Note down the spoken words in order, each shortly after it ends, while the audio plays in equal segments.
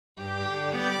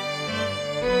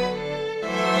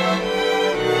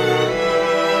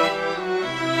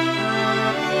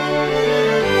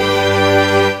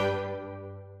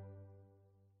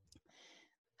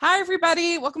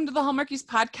everybody. Welcome to the Hallmarkies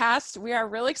Podcast. We are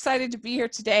really excited to be here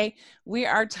today. We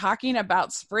are talking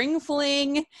about Spring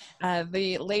Fling,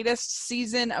 the latest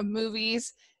season of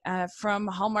movies from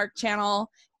Hallmark Channel.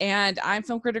 And I'm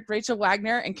film critic Rachel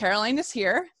Wagner, and Caroline is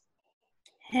here.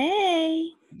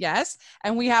 Hey. Yes.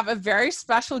 And we have a very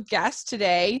special guest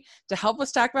today to help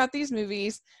us talk about these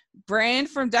movies. Bran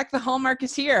from Deck the Hallmark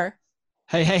is here.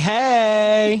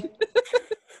 Hey.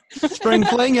 Spring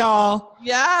Fling, y'all.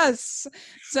 Yes.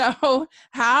 So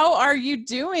how are you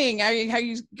doing? Are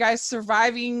you guys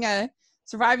surviving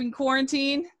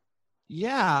quarantine?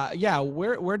 Yeah,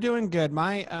 we're doing good.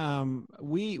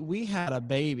 We had a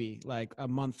baby like a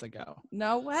month ago.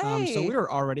 No way. So we were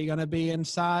already gonna be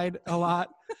inside a lot.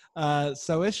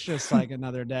 So it's just like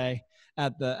another day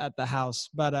at the house.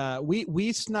 But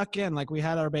we snuck in, like we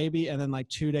had our baby, and then like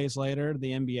 2 days later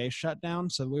the NBA shut down.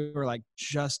 So we were like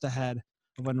just ahead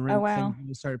of when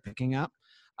things started picking up.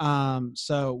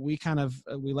 So we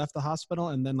left the hospital,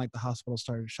 and then like the hospital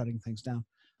started shutting things down.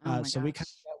 So we got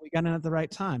in at the right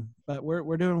time, but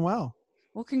we're doing well.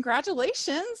 Well,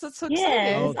 congratulations. That's so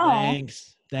exciting. Oh,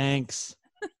 thanks.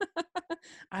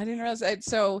 I didn't realize that.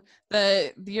 So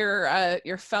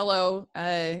your fellow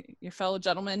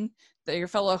gentlemen, your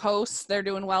fellow hosts, they're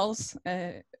doing well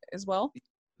as well.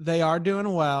 They are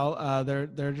doing well.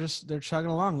 They're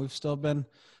chugging along. We've still been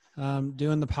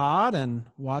doing the pod and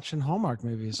watching Hallmark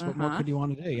movies. What more could you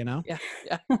want to do, you know? Yeah.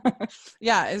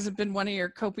 Yeah. Has it been one of your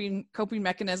coping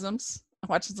mechanisms,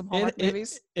 watching some Hallmark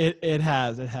movies? It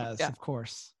has, yeah. Of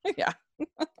course. Yeah.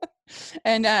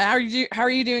 And how are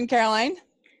you doing, Caroline?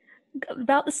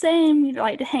 About the same. You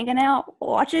like to hanging out,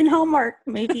 watching Hallmark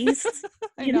movies.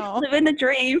 I know. Living the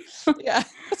dream. Yeah,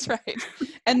 that's right.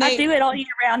 And I do it all year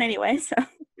round anyway, so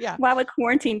yeah. Why would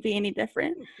quarantine be any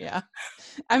different? Yeah.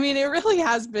 I mean, it really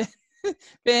has been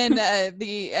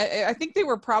I think they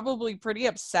were probably pretty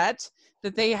upset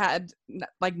that they had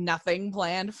like nothing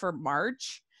planned for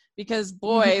March, because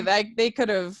boy, they could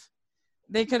have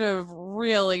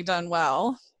really done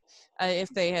well if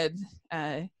they had,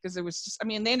 because it was just, I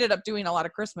mean, they ended up doing a lot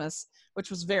of Christmas, which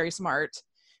was very smart,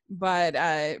 but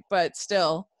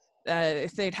still,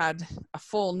 if they'd had a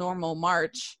full normal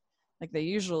March like they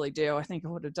usually do, I think it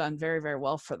would have done very, very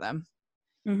well for them.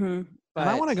 Mm-hmm. But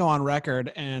I want to go on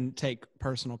record and take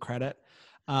personal credit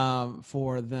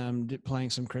for them playing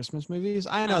some Christmas movies.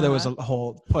 I know there was a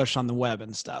whole push on the web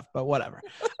and stuff, but whatever.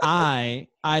 I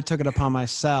took it upon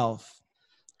myself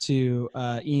to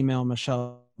email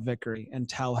Michelle Vickery and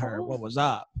tell her what was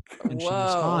up. And she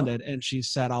responded, and she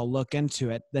said, I'll look into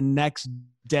it. The next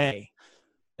day,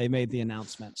 they made the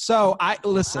announcement. So I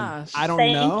don't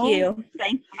know.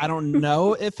 Thank you. I don't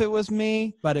know if it was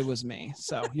me, but it was me.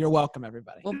 So you're welcome,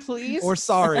 everybody. Well, please. Or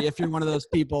sorry if you're one of those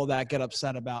people that get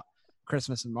upset about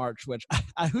Christmas in March, which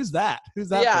who's that? Who's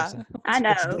that person? I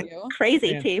know.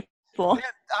 Crazy people. Dan,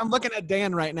 I'm looking at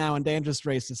Dan right now, and Dan just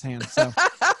raised his hand. So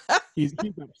he's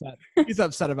upset. He's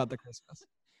upset about the Christmas.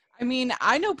 I mean,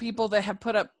 I know people that have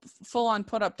put up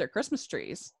their Christmas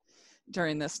trees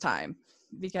during this time,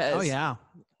 because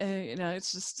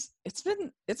it's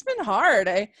been hard.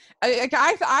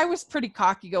 I was pretty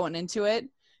cocky going into it,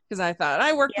 because I thought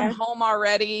I work from home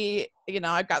already.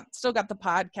 I've still got the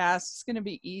podcast. It's going to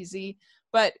be easy.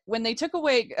 But when they took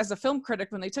away, as a film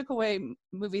critic, when they took away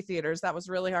movie theaters, that was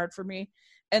really hard for me.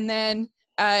 And then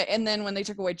when they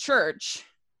took away church,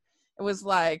 it was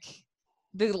like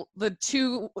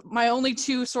my only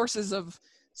two sources of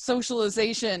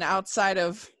socialization outside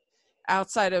of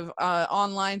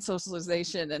online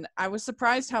socialization, and I was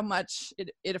surprised how much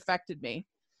it affected me.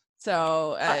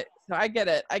 So I get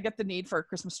it. I get the need for a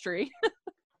Christmas tree.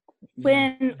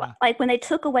 When they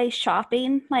took away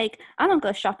shopping, like I don't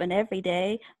go shopping every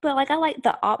day, but like I like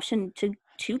the option to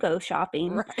go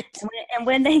shopping. Right. And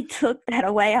when they took that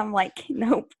away, I'm like,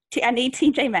 nope. I need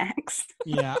TJ Maxx.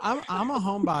 Yeah, I'm a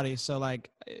homebody, so like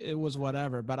it was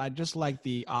whatever. But I just like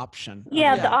the option.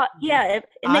 Yeah, it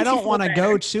I don't want to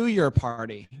go to your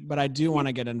party, but I do want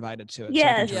to get invited to it.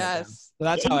 Yes. So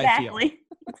that's how I feel.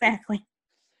 Exactly.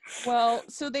 Well,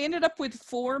 so they ended up with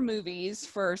 4 movies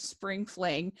for Spring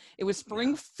Fling. It was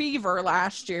Spring Fever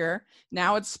last year.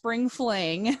 Now it's Spring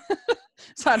Fling.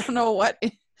 So I don't know what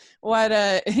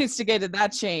instigated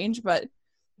that change, but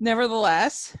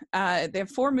nevertheless, they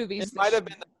have 4 movies. It might have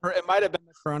been the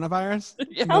coronavirus.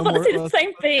 Yeah. I was going to say the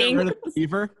same thing.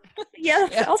 Fever. Yeah,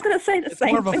 I was going to say the same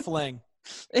thing. More of a fling.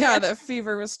 Yeah, the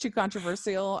fever was too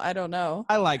controversial. I don't know.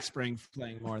 I like Spring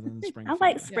Fling more than Spring Fever. I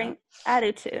like Spring. Yeah. I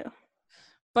do too.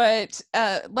 But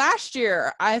last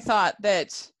year, I thought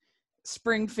that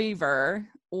Spring Fever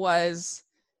was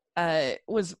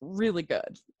really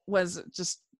good. Was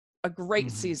just a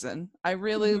great season. I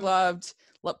really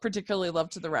particularly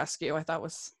loved To the Rescue. I thought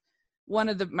was one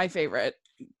of my favorite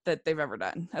that they've ever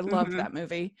done. I loved that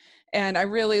movie. And I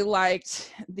really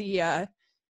liked the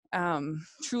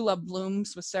True Love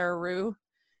Blooms with Sarah Rue,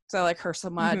 because I like her so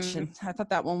much. And I thought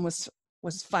that one was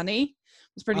funny.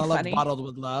 It was pretty funny. Bottled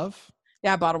with Love.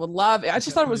 Yeah, Bottled with Love. I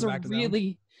just thought it was a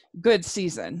really good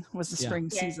season. Was the spring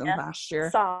season last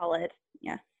year. Solid.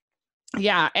 Yeah.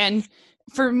 Yeah, and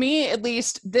for me, at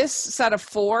least, this set of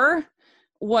 4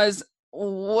 was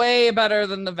way better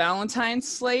than the Valentine's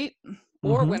slate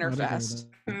or Winterfest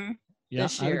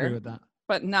this year. I agree with that.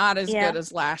 But not as good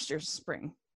as last year's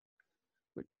spring.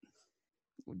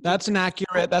 That's an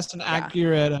accurate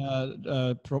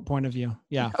point of view.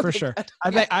 Yeah, for sure.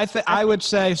 I would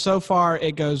say so far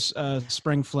it goes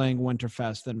Spring Fling,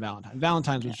 Winterfest, then Valentine.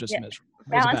 Valentine's was just miserable.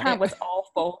 Valentine was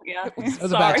awful. Yeah, it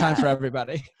was a bad time for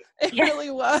everybody. It really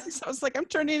was. I was like, I'm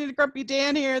turning into Grumpy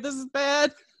Dan here. This is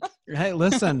bad. Hey,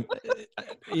 listen,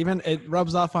 even it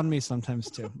rubs off on me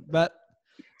sometimes too. But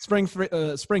Spring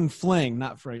Fling,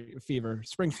 not fever.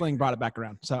 Spring Fling brought it back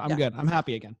around. So I'm good. I'm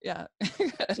happy again. Yeah.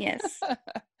 Yes.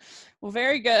 Well,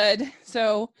 very good.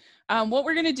 So what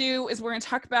we're going to do is we're going to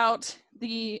talk about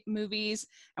the movies,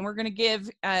 and we're going to give,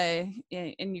 and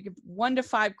you give 1 to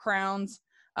 5 crowns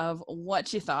of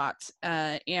what you thought.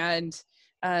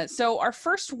 So our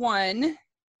first one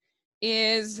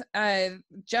is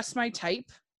Just My Type.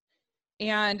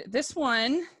 And this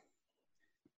one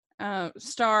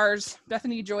stars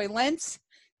Bethany Joy Lenz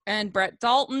and Brett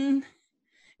Dalton.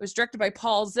 It was directed by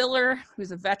Paul Ziller,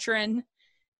 who's a veteran,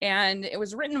 and it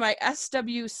was written by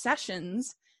S.W.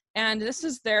 Sessions. And this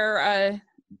is their,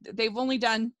 they've only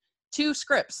done 2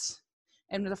 scripts.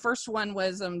 And the first one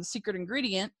was The Secret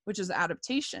Ingredient, which is an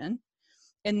adaptation.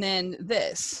 And then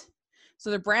this. So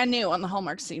they're brand new on the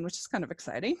Hallmark scene, which is kind of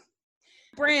exciting.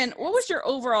 Bran, what was your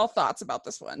overall thoughts about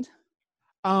this one?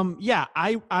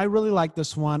 I really like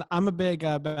this one. I'm a big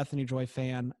Bethany Joy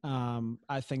fan.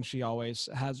 I think she always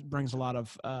brings a lot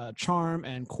of charm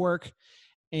and quirk,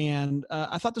 and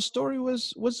I thought the story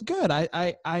was good.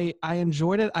 I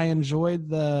enjoyed it. I enjoyed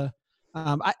the.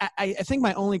 I think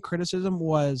my only criticism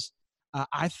was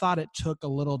I thought it took a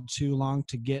little too long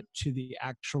to get to the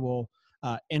actual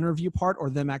interview part, or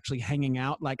them actually hanging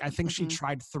out. Like, I think she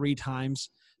tried 3 times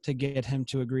to get him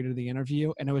to agree to the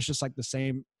interview, and it was just like the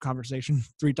same conversation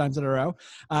 3 times in a row.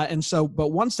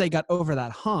 But once they got over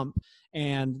that hump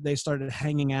and they started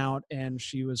hanging out, and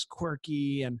she was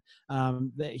quirky, and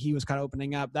he was kind of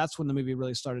opening up, that's when the movie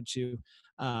really started to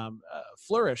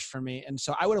flourish for me. And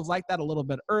so I would have liked that a little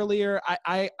bit earlier.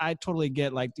 I totally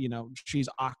get, like, she's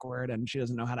awkward and she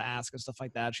doesn't know how to ask and stuff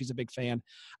like that. She's a big fan.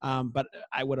 But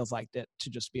I would have liked it to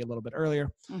just be a little bit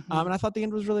earlier. And I thought the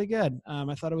end was really good.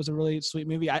 I thought it was a really sweet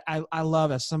movie. I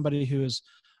love, as somebody who is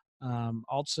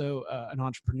also an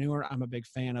entrepreneur, I'm a big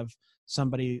fan of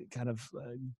somebody kind of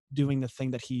doing the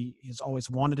thing that he has always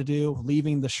wanted to do,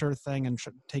 leaving the sure thing and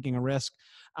taking a risk,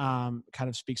 kind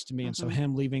of speaks to me. And so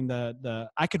him leaving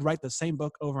I could write the same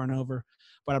book over and over,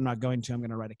 but I'm not going to. I'm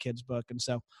going to write a kid's book. And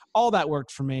so all that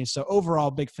worked for me. So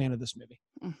overall, big fan of this movie.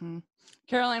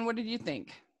 Caroline, what did you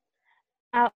think?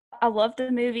 I loved the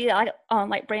movie.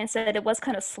 Like Bran said, it was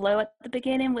kind of slow at the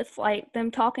beginning with like them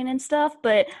talking and stuff,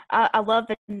 but I love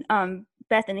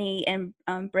Bethany and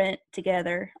Brent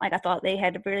together. Like, I thought they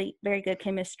had a very, very good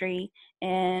chemistry.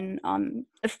 And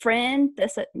a friend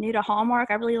that's new to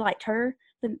Hallmark, I really liked her,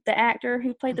 the actor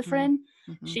who played the friend.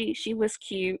 She was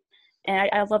cute, and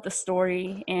I love the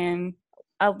story, and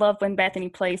I love when Bethany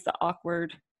plays the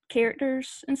awkward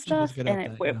characters and stuff. So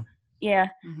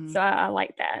I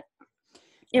like that.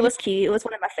 It was cute. It was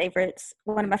one of my favorites.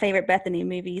 One of my favorite Bethany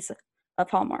movies of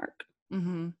Hallmark.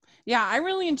 Yeah, I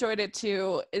really enjoyed it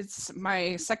too. It's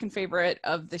my second favorite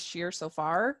of this year so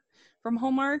far from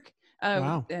Hallmark.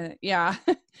 Wow.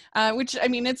 Which, I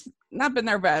mean, it's not been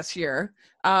their best year,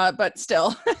 but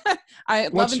still.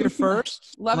 What's your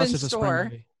first? Love in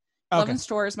Store. Love in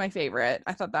Store is my favorite.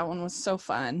 I thought that one was so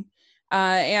fun.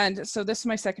 And so this is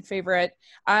my second favorite.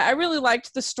 I really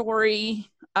liked the story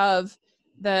of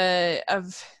it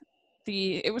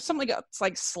was something that's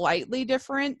like slightly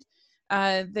different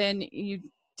than you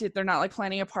did. They're not like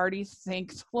planning a party,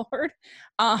 thank the Lord.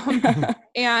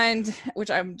 And which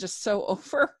I'm just so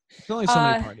over. There's only so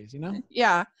many parties,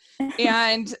 Yeah.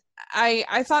 And I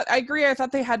agree. I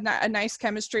thought they had a nice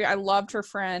chemistry. I loved her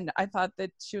friend. I thought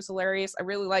that she was hilarious. I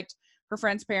really liked her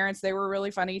friend's parents. They were really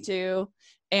funny too.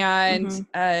 And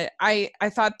I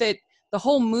thought that the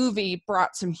whole movie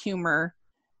brought some humor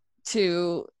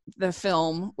to the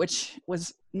film, which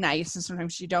was nice, and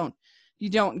sometimes you don't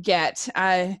get.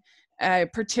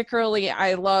 particularly,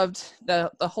 I loved the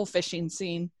whole fishing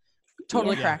scene.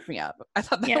 Totally cracked me up. I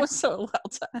thought that was so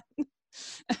well done.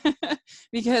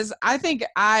 Because I think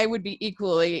I would be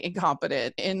equally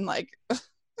incompetent in like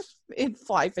in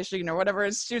fly fishing or whatever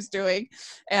she was doing,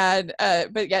 and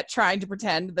but yet trying to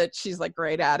pretend that she's like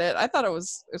great at it. I thought it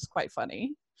was quite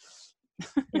funny.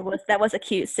 That was a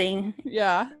cute scene.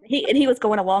 Yeah. He was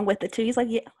going along with it too. He's like,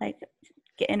 yeah, like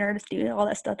getting her to do all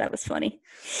that stuff. That was funny.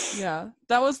 Yeah,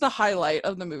 that was the highlight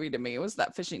of the movie to me, was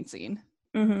that fishing scene.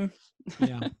 Mm-hmm.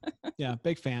 Yeah,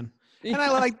 big fan. And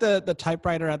I like the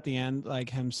typewriter at the end, like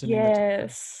him sitting.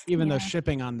 Yes. Even though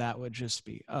shipping on that would just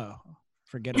be,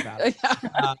 forget about it.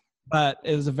 But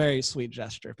it was a very sweet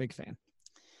gesture. Big fan.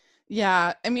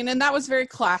 Yeah, I mean, and that was very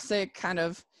classic kind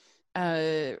of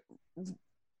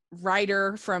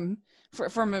writer from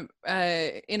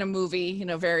in a movie,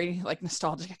 very like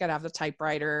nostalgic. I gotta have the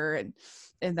typewriter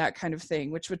and that kind of thing,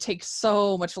 which would take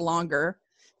so much longer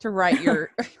to write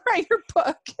your write your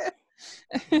book.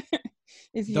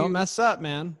 If you don't mess up,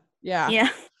 man. Yeah.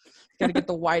 Gotta get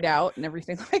the white out and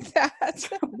everything like that.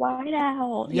 White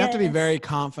out. You have to be very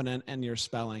confident in your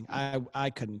spelling. I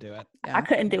couldn't do it. Yeah. I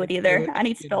couldn't do it either. I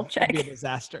need spell check. It'd be a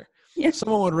disaster. Yeah.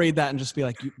 Someone would read that and just be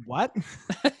like, what?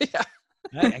 Yeah.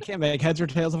 I can't make heads or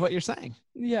tails of what you're saying.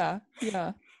 Yeah.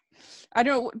 I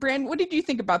don't know, Bran, what did you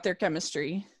think about their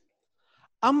chemistry?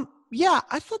 Yeah,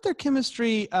 I thought their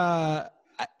chemistry, I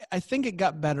think it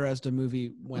got better as the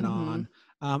movie went on.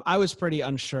 I was pretty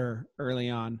unsure early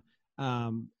on. I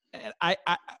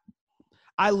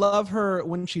love her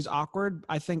when she's awkward.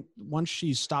 I think once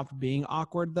she stopped being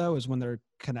awkward, though, is when their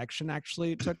connection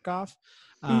actually took off.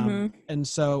 And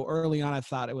so early on, I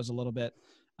thought it was a little bit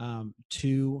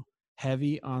too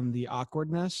heavy on the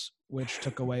awkwardness, which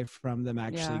took away from them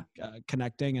actually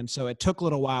connecting. And so it took a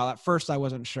little while. At first, I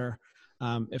wasn't sure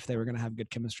if they were going to have good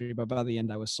chemistry, but by the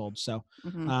end, I was sold. So,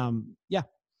 yeah.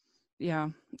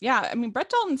 I mean, Brett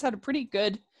Dalton's had a pretty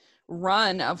good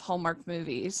run of Hallmark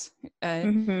movies.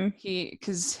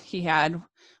 Because he had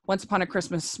Once Upon a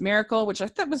Christmas Miracle, which I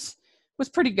thought was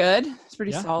pretty good. It's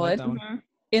pretty solid.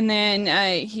 And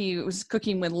then he was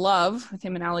Cooking with Love with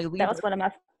him and Ali Lieber. That was one of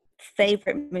my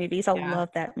favorite movies. I love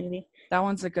that movie. That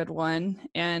one's a good one.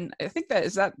 And I think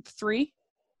is that 3?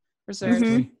 Or is there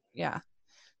 3? Yeah.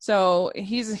 So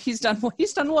he's done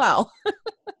well.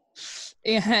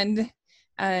 And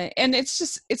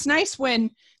it's nice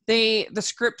when the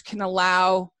script can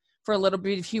allow for a little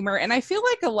bit of humor. And I feel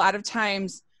like a lot of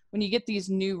times when you get these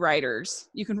new writers,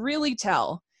 you can really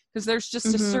tell, because there's just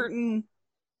a certain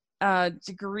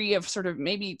degree of sort of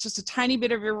maybe just a tiny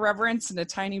bit of irreverence and a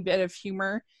tiny bit of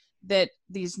humor that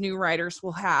these new writers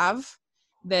will have,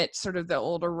 that sort of the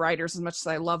older writers, as much as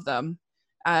I love them,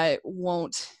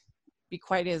 won't be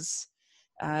quite as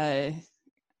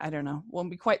won't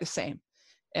be quite the same.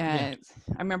 And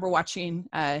I remember watching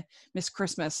Miss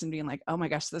Christmas and being like, oh my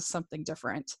gosh, this is something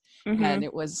different. And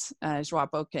it was Joie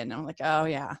Boken. And I'm like, oh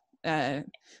yeah. It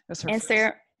was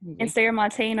her and Sarah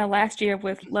Montana last year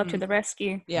with Love to the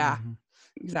Rescue. Yeah,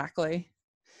 exactly.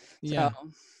 Yeah.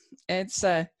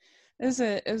 So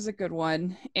it was a good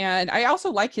one. And I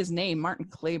also like his name, Martin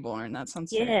Claiborne. That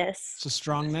sounds it's a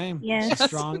strong name. Yes. It's a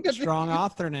strong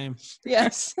author name.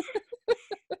 Yes. I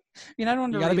mean, I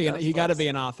don't know. You got to be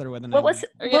an author with a name. What was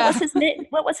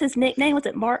his nickname? Was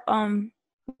it Marty?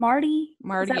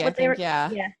 Marty, I think.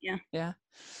 Yeah.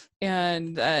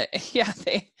 And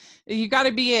you got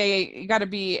to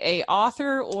be a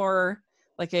author or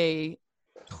like a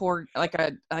tour, like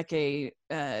a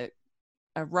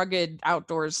rugged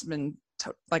outdoorsman,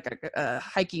 like a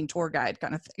hiking tour guide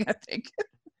kind of thing, I think.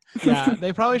 Yeah,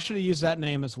 they probably should have used that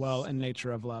name as well in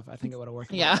Nature of Love. I think it would have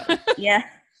worked. Yeah.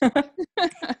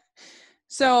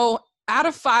 So out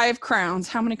of 5 crowns,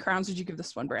 how many crowns would you give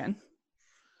this one, Bran?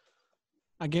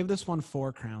 I gave this one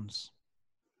 4 crowns.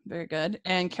 Very good.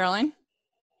 And Caroline?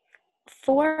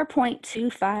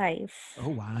 4.25. Oh,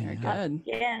 wow. Very good.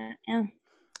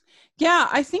 Yeah,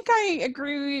 I think I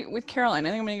agree with Caroline.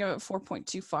 I think I'm going to give it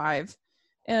 4.25.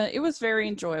 It was very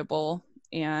enjoyable.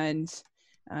 And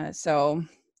so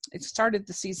it started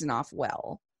the season off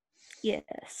well.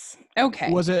 Yes.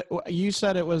 Okay. You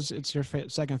said it's your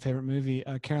second favorite movie.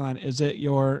 Caroline, is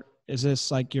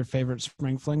this like your favorite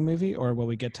Spring Fling movie, or will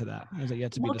we get to that? Is it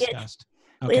yet to be discussed?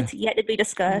 Okay. It's yet to be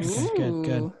discussed.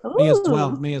 Good.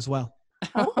 Ooh. Me as well.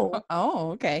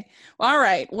 Oh, okay. Well, all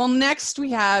right. Well, next we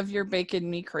have You're Baking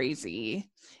Me Crazy.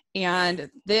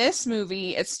 And this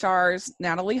movie, it stars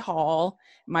Natalie Hall,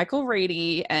 Michael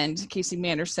Rady, and Casey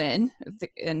Manderson.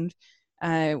 And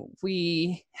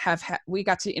we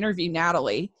got to interview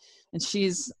Natalie, and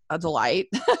she's a delight.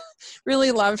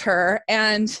 Really loved her.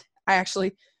 And I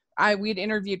actually we'd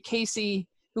interviewed Casey,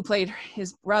 who played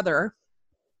his brother,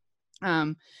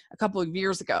 a couple of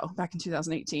years ago, back in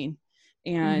 2018.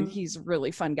 And he's a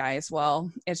really fun guy as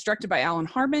well. It's directed by Alan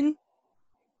Harmon.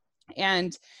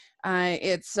 And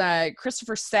it's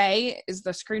Christopher Say is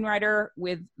the screenwriter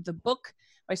with the book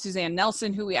by Suzanne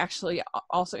Nelson, who we actually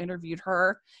also interviewed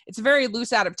her. It's a very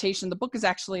loose adaptation. The book is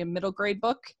actually a middle grade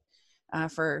book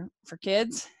for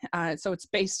kids. So it's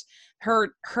based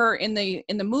her in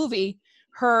the movie,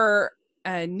 her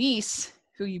niece,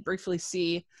 who you briefly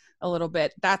see a little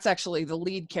bit, that's actually the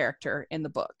lead character in the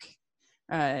book.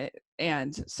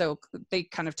 And so they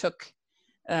kind of took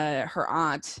her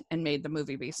aunt and made the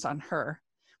movie based on her,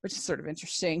 which is sort of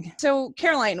interesting. So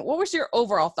Caroline, what was your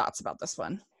overall thoughts about this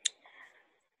one?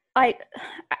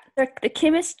 The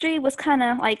chemistry was kind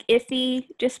of like iffy,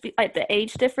 just like the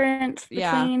age difference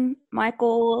between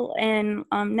Michael and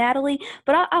Natalie.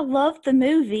 But I loved the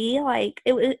movie. Like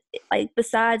it was like,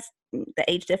 besides the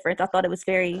age difference, I thought it was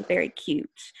very, very cute,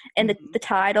 and the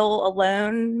title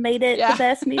alone made it the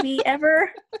best movie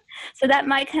ever. So that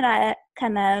might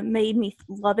kind of made me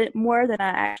love it more than I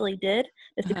actually did,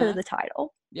 just because of the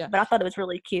title. Yeah, but I thought it was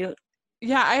really cute.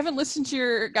 Yeah, I haven't listened to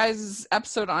your guys'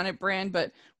 episode on it, Bran,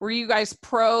 but were you guys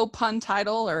pro pun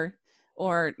title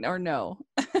or no?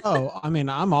 Oh, I mean,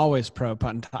 I'm always pro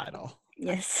pun title.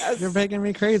 Yes. You're making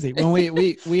me crazy. When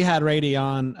we had Rady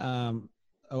on,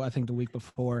 I think the week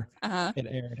before it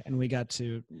aired, and we got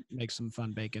to make some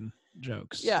fun bacon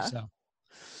jokes. Yeah. So,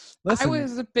 listen, I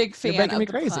was a big fan of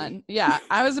the pun. Yeah,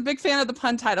 I was a big fan of the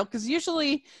pun title, because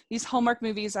usually these Hallmark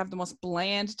movies have the most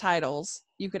bland titles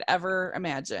you could ever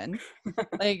imagine.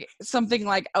 Like something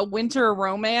like A Winter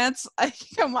Romance.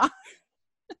 Come on.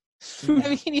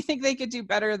 I mean, you think they could do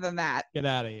better than that? Get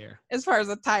out of here. As far as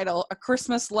a title, A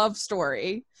Christmas Love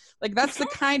Story. Like that's the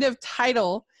kind of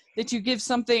title that you give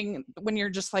something when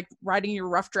you're just like writing your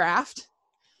rough draft.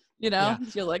 You know,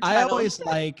 you like. I always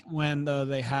like when though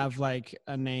they have like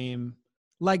a name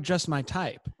like Just My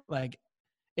Type. Like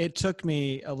it took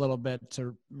me a little bit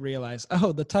to realize,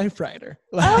 the typewriter.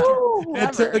 Like,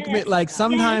 it took me like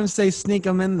sometimes they sneak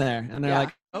them in there, and they're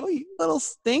like, "Oh, you little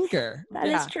stinker." That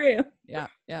is true.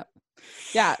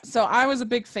 Yeah. So I was a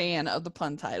big fan of the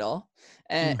pun title,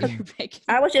 and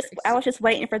I was just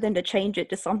waiting for them to change it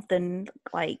to something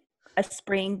like A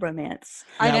Spring Romance.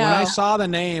 Yeah, I know. When I saw the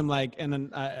name, like, and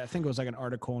then I think it was like an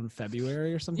article in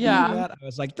February or something like that, I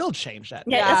was like, they'll change that.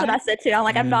 Yeah, that's what I said too. I'm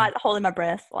like, I'm not holding my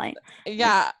breath. Like,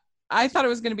 I thought it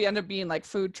was going to end up being like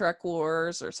Food Truck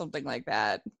Wars or something like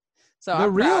that. So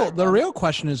the real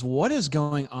question is, what is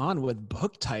going on with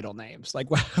book title names?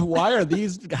 Like, why are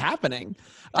these happening?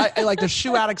 I like the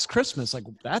Shoe Addict's Christmas. Like,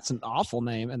 that's an awful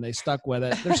name, and they stuck with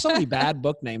it. There's so many bad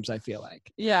book names, I feel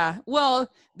like. Yeah. Well,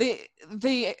 the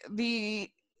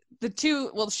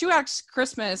Shoe Addict's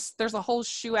Christmas, there's a whole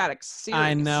Shoe Addicts series.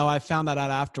 I know. I found that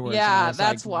out afterwards. Yeah,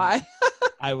 that's why.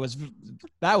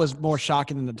 That was more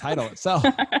shocking than the title itself.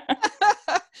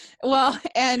 Well,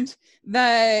 and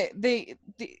the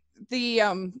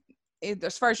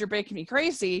as far as You're Baking Me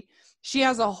Crazy, she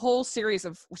has a whole series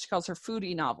of what she calls her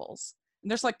foodie novels,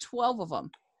 and there's like 12 of them.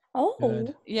 Oh,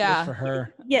 good. Yeah. Good for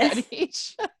her. Yes.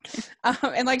 Each.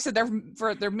 And like I said,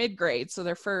 they're mid-grade, so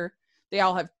they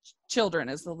all have children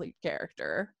as the lead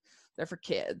character. They're for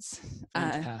kids.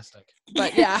 Fantastic.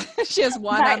 But yeah, she has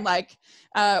one on like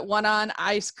one on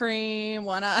ice cream,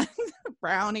 one on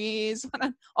brownies, one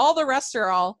on, all the rest are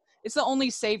all. It's the only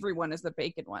savory one is the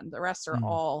bacon one. The rest are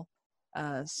all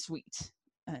sweet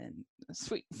and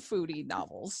sweet foodie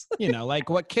novels. You know,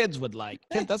 like what kids would like.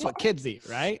 That's what kids eat,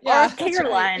 right? Yeah, or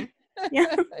Caroline.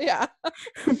 Right. Yeah.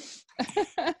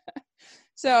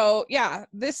 So yeah,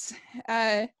 this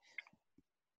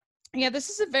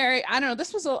is a very, I don't know,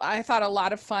 this was I thought a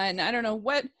lot of fun. I don't know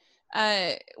what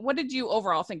did you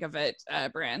overall think of it,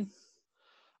 Bran?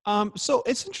 So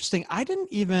it's interesting. I didn't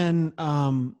even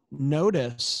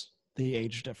notice the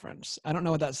age difference. I don't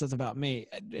know what that says about me.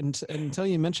 Until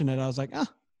you mentioned it, I was like, I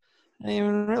didn't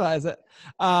even realize it.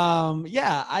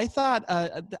 I thought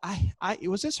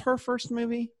was this her first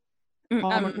movie?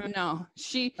 No,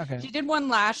 she did one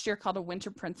last year called A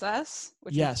Winter Princess,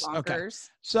 which was bonkers. Okay.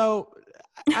 So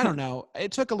I don't know.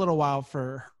 It took a little while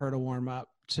for her to warm up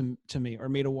to me, or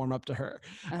me to warm up to her.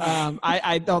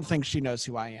 I don't think she knows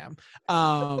who I am.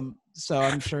 So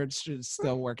I'm sure it's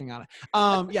still working on it.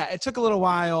 It took a little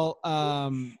while,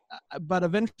 but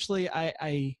eventually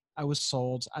I was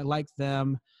sold. I liked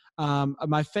them.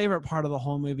 My favorite part of the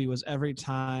whole movie was every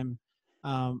time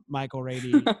Michael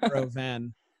Rady drove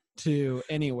in to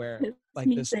anywhere. Like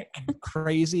music. this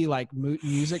crazy like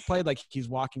music played, like he's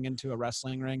walking into a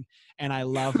wrestling ring, and I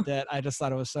loved it. I just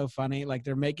thought it was so funny. Like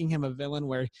they're making him a villain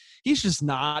where he's just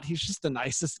not. He's just the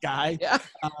nicest guy. Yeah.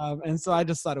 And so I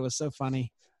just thought it was so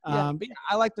funny. Yeah. But yeah,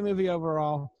 I like the movie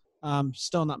overall.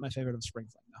 Still not my favorite of Spring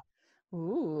Fling though.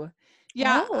 Ooh.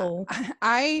 Yeah. Oh.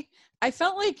 I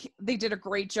felt like they did a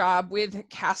great job with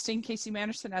casting Casey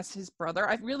Manderson as his brother.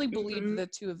 I really believed the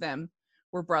two of them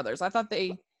were brothers. I thought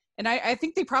I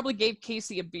think they probably gave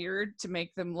Casey a beard to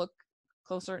make them look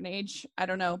closer in age. I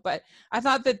don't know, but I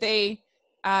thought that they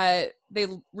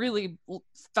really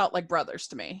felt like brothers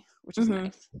to me, which is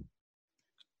nice.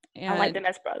 And I like them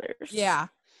as brothers. Yeah.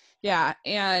 Yeah.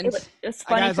 And it's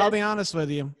funny. Guys, I'll be honest with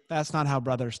you. That's not how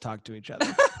brothers talk to each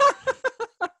other.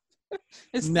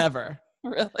 It's never.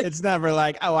 Really? It's never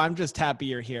like, oh, I'm just happy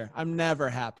you're here. I'm never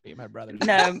happy, my brother.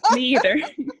 No, me either.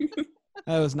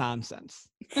 That was nonsense.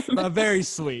 But very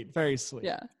sweet. Very sweet.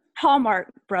 Yeah.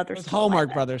 Hallmark brothers.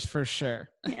 Hallmark brothers for sure.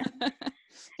 Yeah.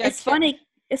 It's funny.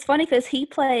 It's funny because he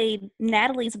played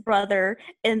Natalie's brother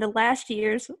in the last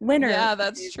year's Winter. Yeah,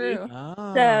 that's movie. true.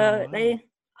 Oh, So they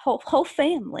whole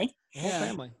family. whole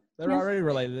family. They're already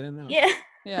related. I didn't know. Yeah.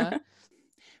 Yeah.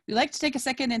 We'd like to take a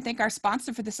second and thank our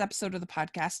sponsor for this episode of the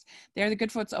podcast. They're the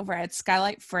good folks over at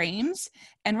Skylight Frames.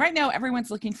 And right now,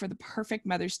 everyone's looking for the perfect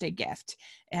Mother's Day gift.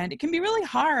 And it can be really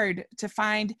hard to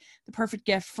find the perfect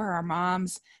gift for our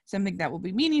moms, something that will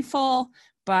be meaningful,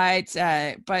 but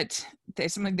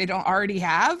there's something they don't already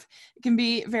have. It can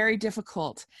be very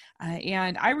difficult.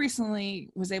 And I recently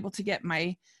was able to get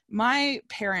my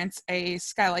parents a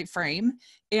skylight frame,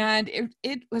 and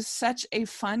it was such a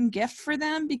fun gift for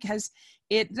them because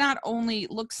it not only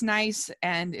looks nice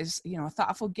and is, a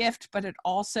thoughtful gift, but it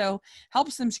also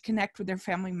helps them to connect with their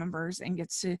family members and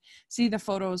gets to see the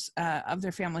photos of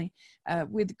their family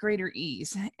with greater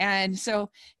ease. And so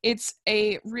it's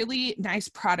a really nice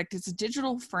product. It's a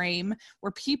digital frame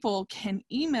where people can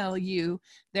email you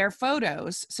their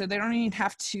photos, so they don't even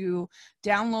have to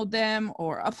download them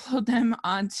or upload them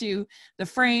onto the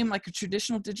frame like a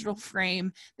traditional digital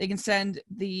frame. They can send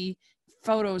the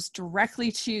photos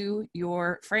directly to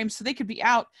your frame, so they could be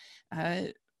out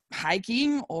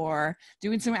hiking or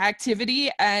doing some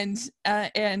activity and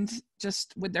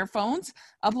just with their phones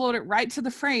upload it right to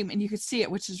the frame and you could see it,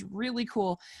 which is really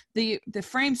cool. The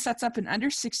frame sets up in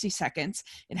under 60 seconds.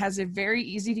 It has a very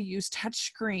easy to use touch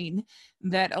screen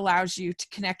that allows you to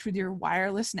connect with your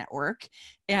wireless network,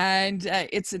 and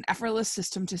it's an effortless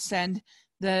system to send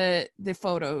the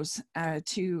photos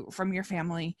from your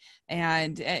family,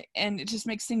 and it just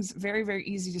makes things very, very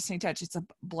easy to stay in touch. It's a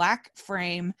black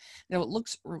frame that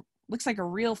looks like a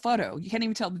real photo. You can't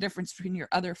even tell the difference between your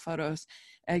other photos,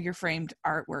 your framed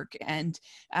artwork, and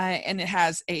it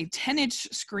has a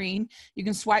 10-inch screen. You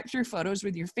can swipe through photos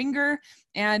with your finger,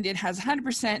 and it has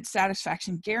 100%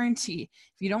 satisfaction guarantee.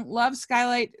 If you don't love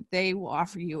Skylight, they will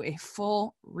offer you a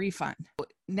full refund.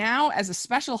 Now, as a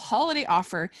special holiday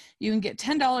offer, you can get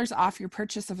 $10 off your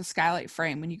purchase of a Skylight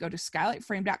frame when you go to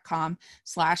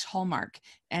skylightframe.com/Hallmark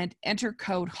and enter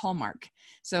code Hallmark.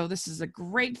 So this is a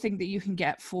great thing that you can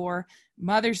get for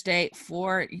Mother's Day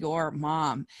for your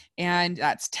mom. And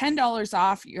that's $10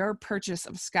 off your purchase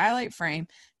of a Skylight frame.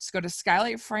 Just go to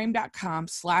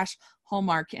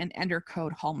skylightframe.com/Hallmark and enter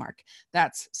code Hallmark.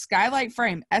 That's Skylight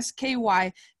Frame,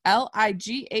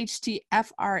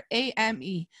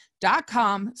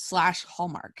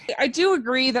 SKYLIGHTFRAME.com/Hallmark. I do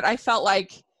agree that I felt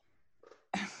like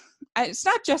it's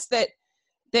not just that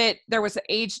there was an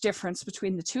age difference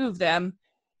between the two of them,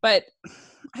 but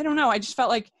I don't know. I just felt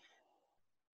like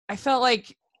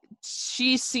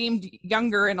she seemed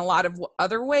younger in a lot of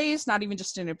other ways, not even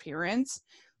just in appearance,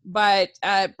 but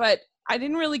I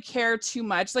didn't really care too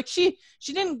much. Like she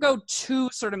didn't go too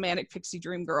sort of manic pixie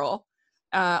dream girl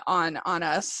on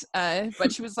us,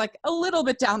 but she was like a little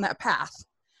bit down that path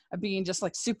of being just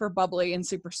like super bubbly and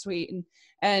super sweet,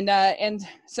 and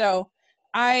so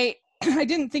I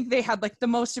didn't think they had like the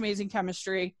most amazing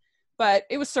chemistry, but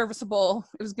it was serviceable.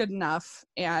 It was good enough,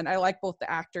 and I like both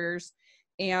the actors.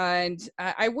 And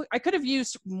I could have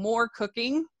used more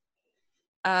cooking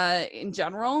in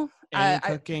general.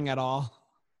 Cooking at all.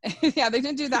 Yeah, they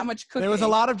didn't do that much cooking. There was a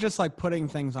lot of just like putting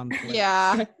things on plates.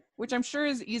 Yeah, which I'm sure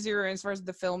is easier as far as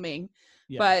the filming.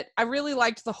 Yeah. But I really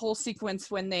liked the whole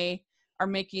sequence when they are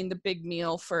making the big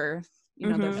meal for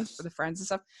for the friends and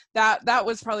stuff. That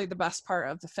was probably the best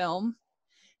part of the film.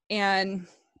 And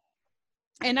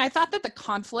I thought that the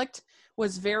conflict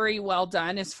was very well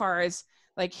done as far as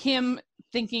like him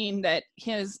thinking that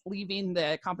his leaving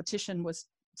the competition was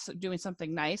doing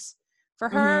something nice for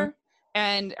her,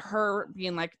 and her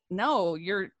being like, no,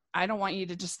 you're I don't want you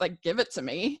to just like give it to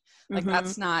me. Like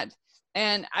that's not.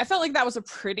 And I felt like that was a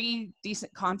pretty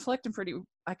decent conflict and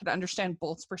I could understand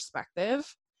both perspective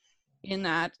in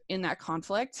that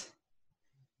conflict.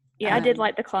 Yeah, I did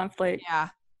like the conflict. Yeah,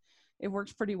 it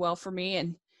worked pretty well for me.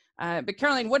 And but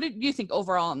Caroline, what did you think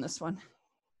overall on this one?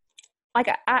 Like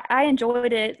I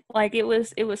enjoyed it. Like it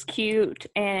was cute,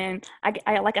 and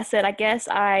I like I said, I guess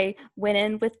I went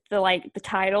in with the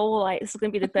title, like this is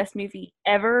gonna be the best movie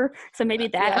ever. So maybe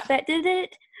that affected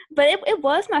it. But it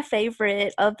was my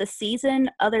favorite of the season,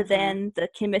 other than the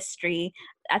chemistry.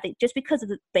 I think just because of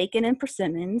the bacon and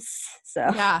persimmons. So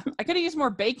yeah, I could have used more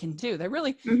bacon too. They're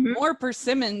really more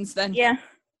persimmons than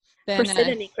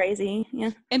persimmon crazy.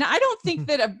 Yeah, and I don't think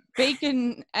that a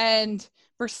bacon and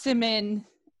persimmon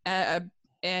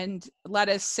and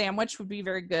lettuce sandwich would be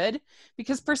very good,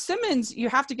 because persimmons, you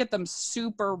have to get them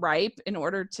super ripe in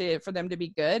order for them to be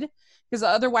good, because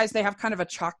otherwise they have kind of a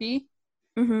chalky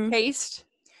taste.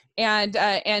 And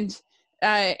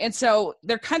so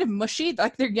they're kind of mushy,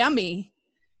 like they're yummy,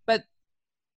 but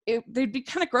they'd be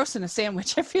kind of gross in a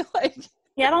sandwich, I feel like.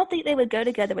 Yeah, I don't think they would go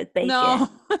together with bacon.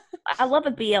 No. I love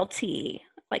a BLT.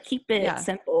 Like, keep it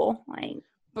simple. Like,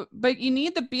 but you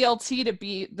need the BLT to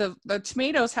be the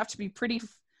tomatoes have to be pretty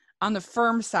on the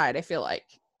firm side, I feel like.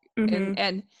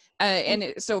 And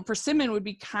so persimmon would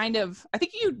be kind of, I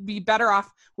think you'd be better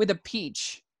off with a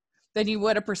peach than you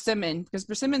would a persimmon, because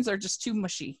persimmons are just too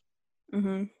mushy.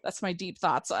 That's my deep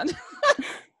thoughts on.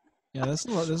 Yeah, this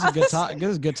is a good talk.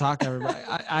 This is good talk, everybody.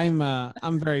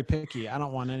 I'm very picky. I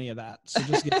don't want any of that. So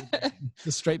just get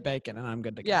the straight bacon, and I'm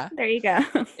good to go. Yeah, there you go.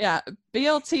 Yeah,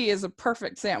 BLT is a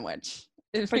perfect sandwich.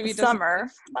 For the summer,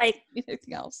 like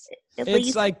anything else.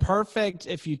 It's like perfect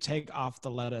if you take off the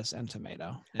lettuce and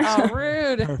tomato. Oh,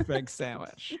 rude! Perfect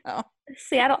sandwich. Oh.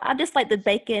 See, I just like the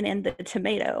bacon and the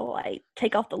tomato. Like,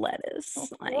 take off the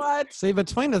lettuce. Like, what? See,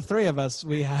 between the three of us,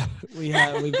 we've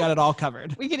got it all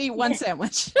covered. We can eat one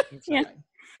sandwich. Yeah,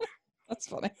 that's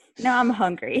funny. Now I'm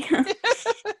hungry.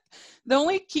 The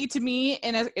only key to me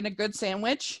in a good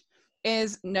sandwich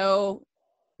is no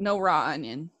raw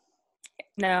onion.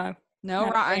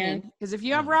 No raw onion, because if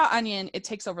you have raw onion, it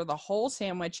takes over the whole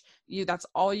sandwich. That's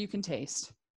all you can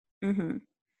taste. I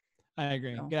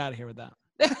agree. Get out of here with that.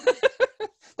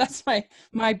 That's my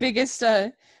biggest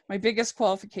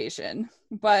qualification.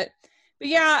 But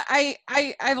yeah, I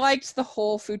liked the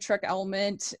whole food truck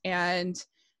element, and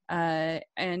I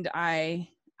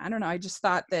don't know. I just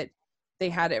thought that they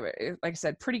had, like I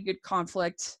said, pretty good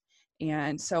conflict,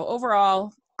 and so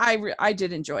overall, I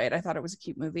did enjoy it. I thought it was a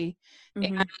cute movie.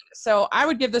 And so I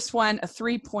would give this one a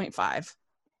 3.5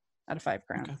 out of 5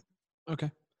 crowns. Okay.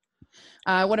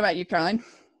 What about you, Caroline?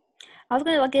 I was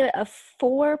going to give it a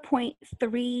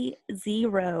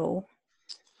 4.30.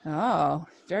 Oh,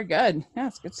 very good. Yeah,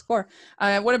 it's a good score.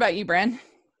 What about you, Bran?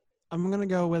 I'm going to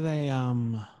go with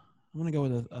a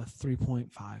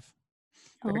 3.5.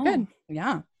 Very good.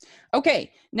 Yeah.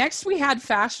 Okay. Next, we had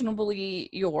Fashionably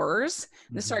Yours.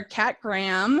 This starred Kat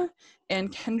Graham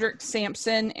and Kendrick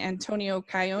Sampson, Antonio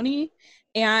Caione,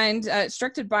 and it's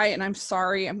directed by, and I'm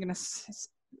sorry, I'm going to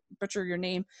butcher your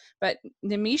name, but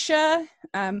Nimisha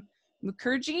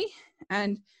Mukherjee,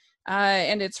 and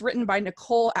it's written by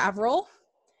Nicole Averill.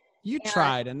 You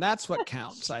tried, and that's what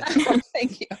counts, I think.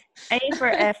 Thank you. A for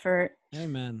effort.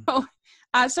 Amen.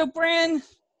 So Bran,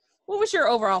 what was your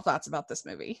overall thoughts about this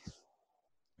movie?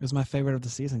 It was my favorite of the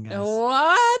season, guys.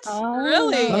 What? Oh.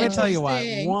 Really? Let me tell you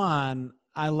why. One,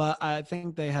 I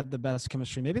think they had the best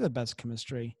chemistry, maybe the best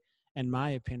chemistry, in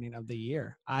my opinion, of the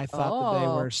year. I thought that they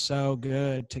were so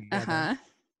good together.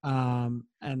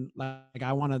 And like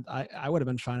I would have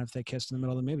been fine if they kissed in the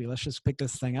middle of the movie. Let's just pick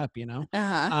this thing up, you know?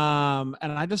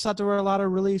 And I just thought there were a lot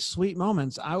of really sweet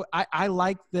moments. I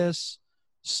liked this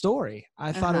story.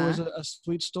 I thought it was a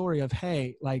sweet story of,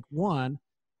 hey, like, one,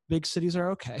 big cities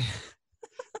are okay.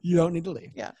 You don't need to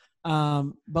leave. Yeah.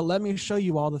 But let me show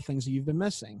you all the things that you've been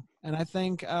missing. And I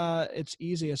think it's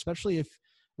easy, especially if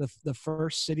the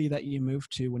first city that you move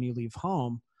to when you leave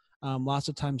home, lots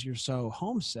of times you're so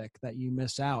homesick that you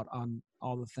miss out on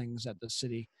all the things that the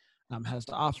city has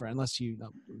to offer, unless you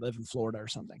live in Florida or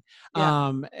something.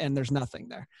 Yeah. And there's nothing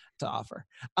there to offer.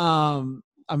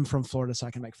 I'm from Florida, so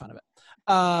I can make fun of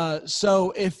it.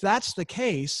 So if that's the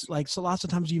case, so lots of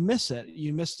times you miss it.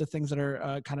 You miss the things that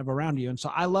are kind of around you. And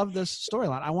so I love this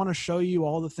storyline. I want to show you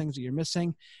all the things that you're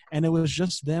missing. And it was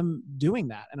just them doing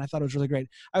that. And I thought it was really great.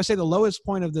 I would say the lowest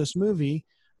point of this movie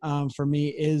for me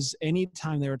is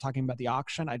anytime they were talking about the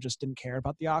auction, I just didn't care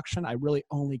about the auction. I really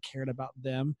only cared about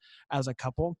them as a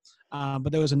couple.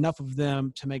 But there was enough of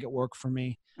them to make it work for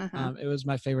me. It was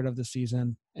my favorite of the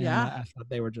season, and I thought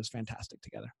they were just fantastic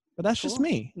together. But that's just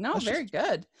me. No, that's very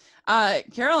good.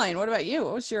 Caroline, what about you?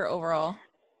 What was your overall?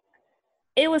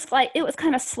 It was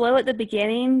kind of slow at the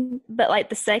beginning, but like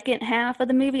the second half of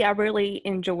the movie, I really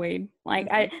enjoyed. Like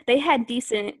they had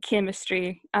decent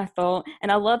chemistry, I thought, and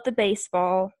I loved the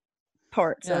baseball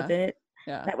parts of it.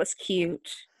 Yeah, that was cute.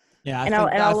 Yeah,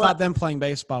 I thought them playing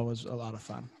baseball was a lot of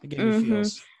fun. It gave me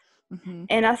feels.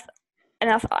 And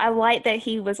I like that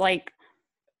he was like,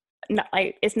 not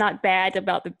like it's not bad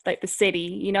about the city.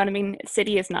 You know what I mean?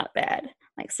 City is not bad.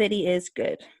 Like city is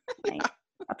good. Like,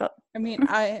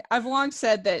 I've long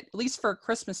said that at least for a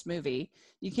Christmas movie,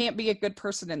 you can't be a good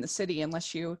person in the city in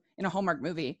a Hallmark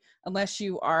movie, unless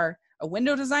you are a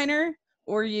window designer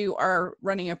or you are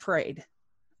running a parade.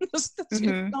 That's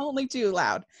the only two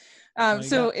allowed.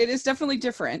 So it is definitely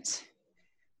different.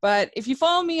 But if you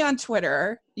follow me on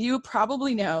Twitter, you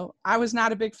probably know I was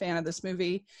not a big fan of this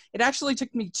movie. It actually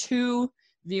took me 2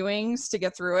 viewings to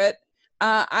get through it.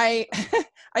 I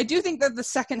do think that the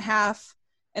second half,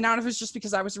 and I don't know if it's just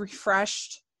because I was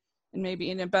refreshed and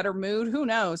maybe in a better mood, who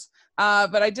knows?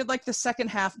 But I did like the second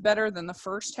half better than the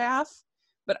first half.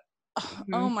 But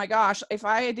oh my gosh, if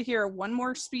I had to hear one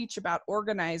more speech about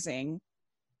organizing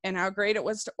and how great it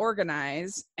was to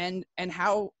organize and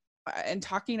how and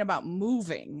talking about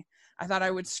moving, I thought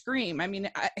I would scream. I mean,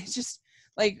 it's just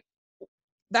like,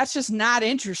 that's just not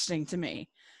interesting to me.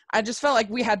 I just felt like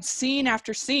we had scene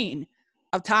after scene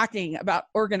of talking about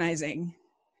organizing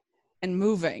and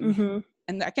moving.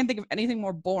 And I can't think of anything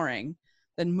more boring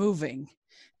than moving.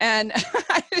 And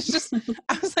I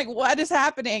was like, what is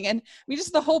happening? And I mean,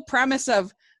 just the whole premise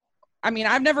of,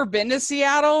 I've never been to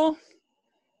Seattle.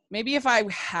 Maybe if I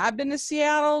had been to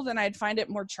Seattle, then I'd find it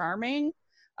more charming.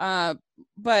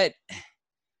 But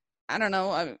I don't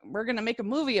know. We're going to make a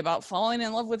movie about falling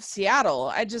in love with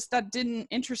Seattle. That didn't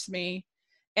interest me.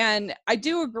 And I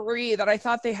do agree that I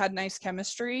thought they had nice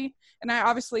chemistry, and I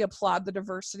obviously applaud the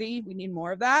diversity. We need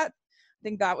more of that. I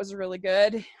think that was really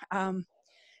good. And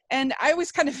I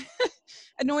always kind of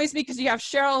annoys me because you have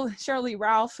Cheryl Lee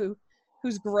Ralph,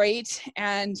 who's great,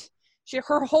 and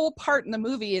her whole part in the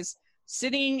movie is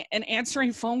sitting and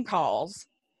answering phone calls.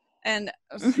 And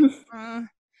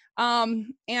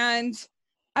and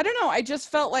I don't know, I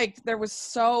just felt like there was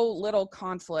so little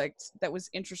conflict that was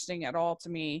interesting at all to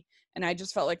me. And I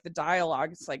just felt like the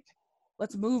dialogue, it's like,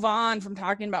 let's move on from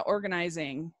talking about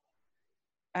organizing.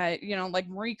 Like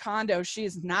Marie Kondo,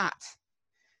 she's just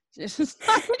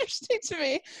not interesting to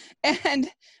me.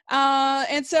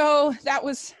 And so that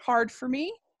was hard for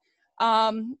me.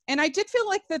 And I did feel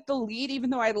like that the lead, even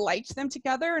though I liked them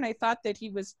together and I thought that he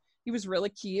was really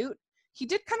cute, he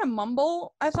did kind of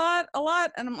mumble, I thought, a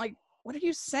lot. And I'm like, what are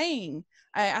you saying?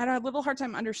 I had a little hard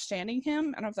time understanding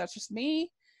him. I don't know if that's just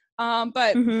me.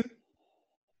 But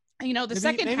the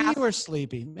second half. Maybe you were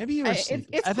sleepy. I think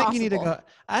possible. you need to go.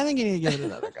 I think you need to give it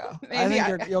another go. I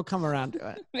think you'll come around to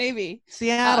it. Maybe.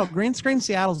 Seattle, green screen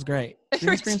Seattle's great.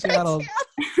 Green screen Seattle.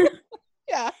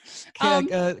 Yeah.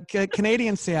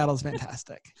 Canadian Seattle's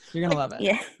fantastic. You're going to love it.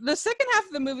 Yeah. The second half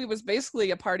of the movie was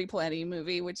basically a party planning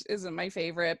movie, which isn't my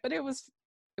favorite, but it was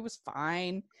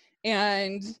fine.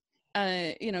 And,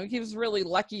 he was really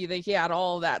lucky that he had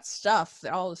all that stuff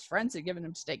that all his friends had given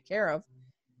him to take care of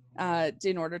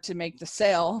in order to make the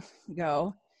sale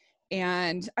go.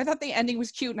 And I thought the ending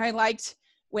was cute. And I liked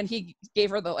when he gave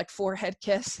her the forehead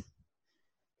kiss.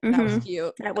 That was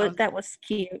cute. That was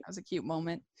cute. That was a cute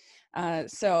moment.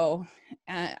 So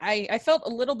I felt a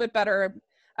little bit better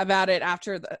about it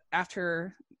after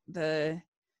the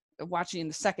watching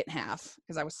the second half,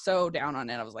 because I was so down on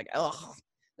it. I was like, oh,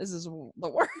 this is the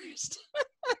worst.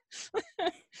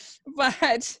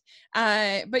 but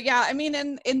yeah,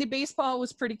 and the baseball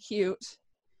was pretty cute.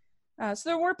 So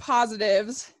there were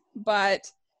positives, but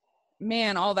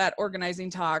man, all that organizing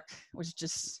talk was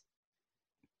just.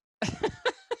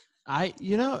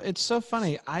 It's so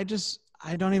funny. I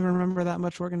don't even remember that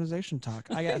much organization talk.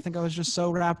 I think I was just so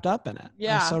wrapped up in it.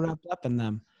 Yeah. I was so wrapped up in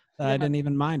them that I didn't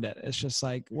even mind it. It's just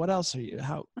like, what else are you?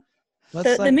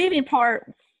 The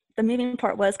moving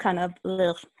part was kind of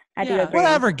ugh. I do agree.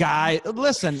 Whatever, guy.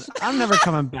 Listen, I'm never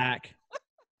coming back.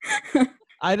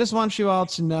 I just want you all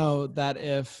to know that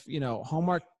if,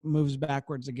 Hallmark moves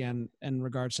backwards again in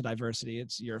regards to diversity,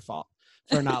 it's your fault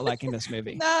for not liking this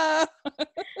movie. No.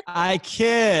 I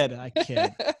kid.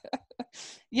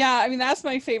 Yeah, that's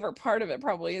my favorite part of it,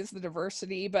 probably, is the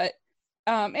diversity. But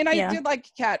and I did like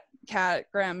Kat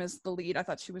Graham as the lead. I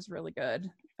thought she was really good.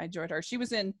 enjoyed her. She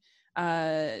was in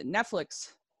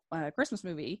Netflix Christmas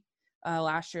movie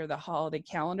last year, The Holiday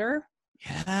Calendar.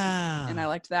 Yeah. And I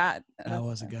liked that. That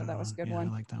was a good one. That was a good yeah, one.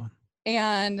 I like that one.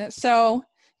 And so,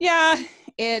 yeah,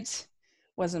 it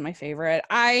wasn't my favorite.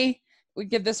 I would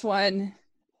give this one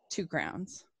 2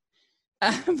 crowns.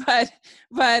 But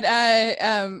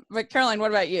Caroline,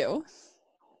 what about you?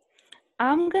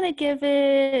 I'm gonna give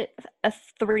it a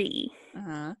 3.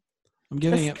 Uh-huh. I'm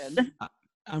giving it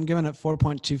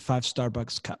 4.25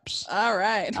 Starbucks cups. All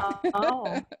right.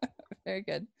 Oh. Very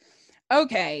good.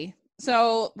 Okay.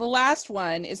 So the last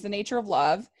one is The Nature of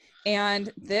Love.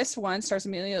 And this one stars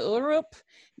Amelia Ullerup,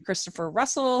 Christopher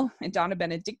Russell, and Donna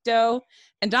Benedicto.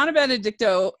 And Donna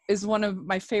Benedicto is one of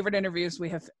my favorite interviews we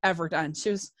have ever done.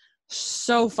 She was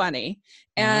so funny.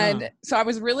 And so I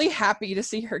was really happy to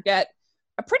see her get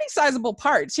a pretty sizable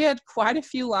part. She had quite a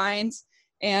few lines,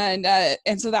 and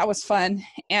so that was fun.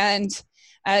 And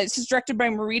she's directed by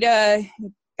Marita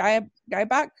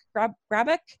Grabeck.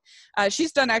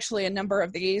 She's done actually a number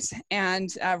of these,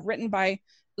 and written by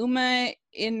Uma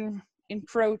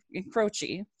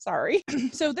Incroci. Sorry.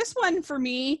 So this one for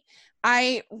me,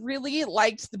 I really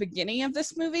liked the beginning of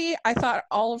this movie. I thought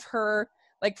all of her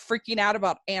like freaking out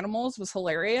about animals was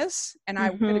hilarious, and I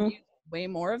would have used way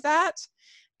more of that.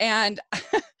 And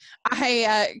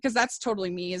because that's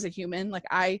totally me as a human. Like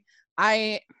I'm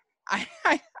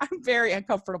very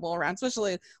uncomfortable around,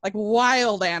 especially like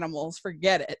wild animals.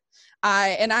 Forget it.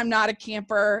 And I'm not a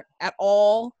camper at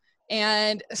all.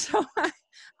 And so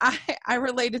I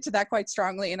related to that quite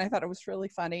strongly, and I thought it was really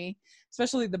funny,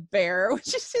 especially the bear,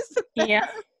 which is the bear. Yeah.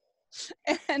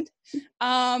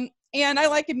 And I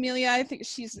like Amelia. I think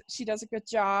she does a good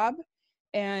job,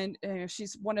 and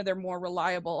she's one of their more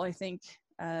reliable, I think,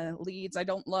 leads. I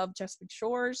don't love Chesapeake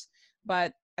Shores,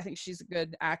 but I think she's a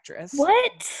good actress.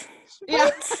 What?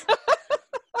 Yeah.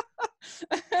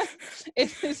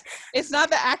 It's not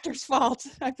the actor's fault,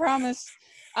 I promise.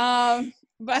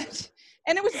 But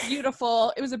it was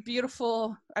beautiful. It was a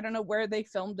beautiful, I don't know where they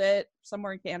filmed it,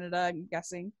 somewhere in Canada, I'm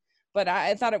guessing. But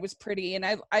I thought it was pretty, and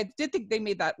I did think they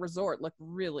made that resort look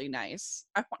really nice.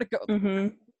 I want to go there.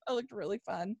 It looked really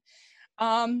fun.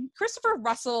 Christopher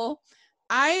Russell,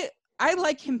 I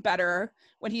like him better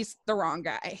when he's the wrong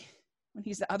guy, when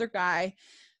he's the other guy.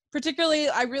 Particularly,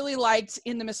 I really liked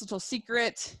in The Mistletoe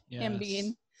Secret, him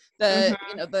being the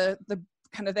the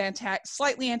kind of the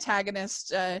slightly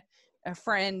antagonist a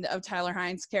friend of Tyler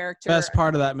Hynes' character. Best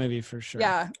part of that movie for sure.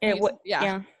 Yeah,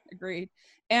 agreed.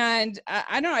 And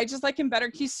I don't know, I just like him better.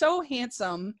 He's so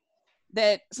handsome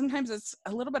that sometimes it's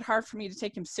a little bit hard for me to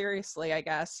take him seriously, I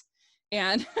guess.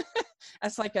 And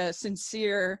as like a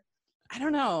sincere, I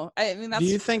don't know. I mean, do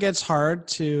you think it's hard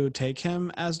to take him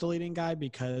as the leading guy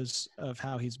because of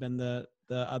how he's been the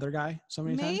other guy so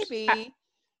many times? Maybe.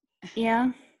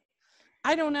 Yeah.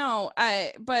 I don't know.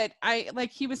 But I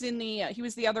like he was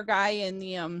the other guy in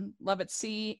the Love at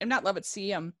Sea. Not Love at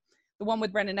Sea. The one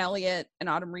with Brendan Elliott and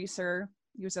Autumn Reeser.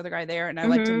 He was the other guy there, and I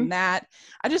liked him in that.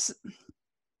 I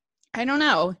don't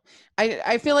know.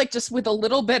 I feel like just with a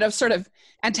little bit of sort of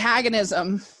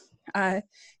antagonism,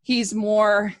 he's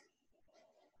more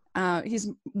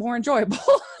enjoyable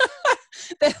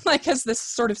than like as this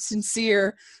sort of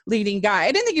sincere leading guy.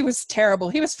 I didn't think he was terrible.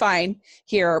 He was fine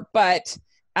here, but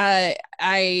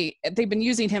they've been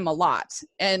using him a lot,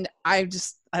 and I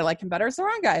like him better as the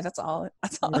wrong guy. That's all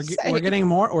I'm saying. We're getting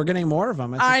more of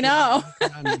them. I know.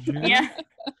 Yeah.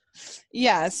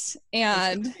 Yes,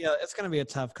 and it's gonna be a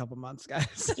tough couple months,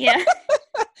 guys. Yeah.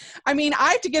 I mean,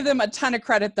 I have to give them a ton of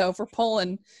credit though for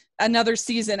pulling another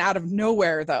season out of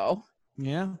nowhere, though.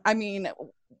 Yeah. I mean,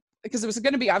 because it was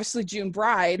going to be obviously June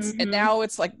Brides, and now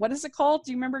it's like, what is it called?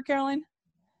 Do you remember, Caroline?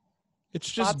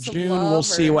 It's just Lots June. We'll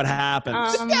see what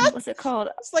happens. What's it called?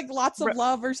 It's like Lots of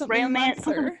Love or something. Romance.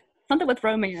 Something with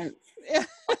romance. Yeah.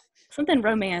 Something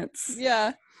romance.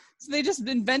 Yeah. So they just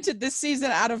invented this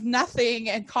season out of nothing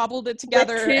and cobbled it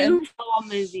together. With two fall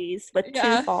movies.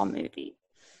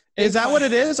 Is that what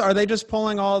it is? Are they just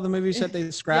pulling all the movies that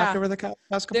they scrapped over the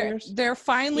past couple years? They're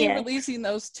finally releasing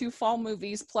those 2 fall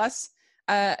movies plus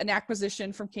an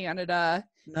acquisition from Canada.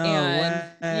 No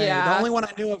way. Yeah. The only one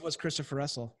I knew of was Christopher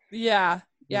Russell. Yeah.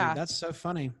 Yeah. Dude, that's so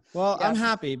funny. Well, I'm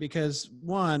happy because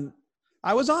one,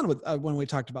 I was on with when we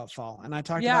talked about fall, and I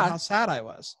talked about how sad I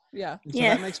was. Yeah. And so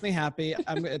that makes me happy.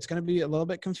 It's going to be a little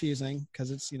bit confusing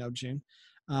because it's June.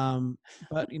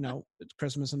 But it's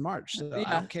Christmas in March, so I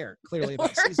don't care clearly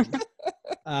about season.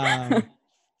 I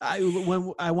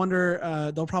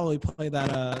wonder they'll probably play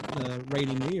that the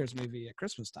Rainy New Year's movie at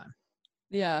Christmas time.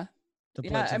 Yeah.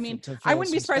 I mean, I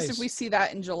wouldn't be surprised if we see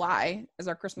that in July as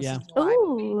our Christmas.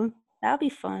 Ooh, that'll be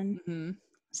fun. Mm-hmm.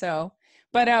 So,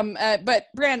 But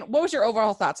Bran, what was your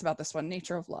overall thoughts about this one,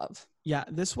 Nature of Love? Yeah,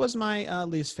 this was my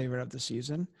least favorite of the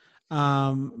season.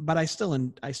 But I still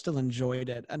enjoyed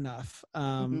it enough.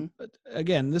 But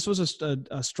again, this was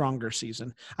a stronger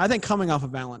season. I think coming off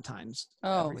of Valentine's,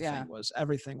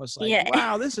 everything was like,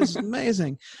 wow, this is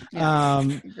amazing.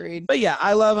 Agreed. But yeah,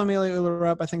 I love Amelia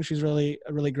Ullerup. I think she's really,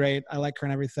 really great. I like her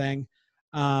and everything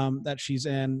that she's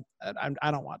in.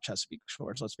 I don't watch Chesapeake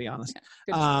Shores, let's be honest.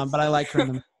 But I like her in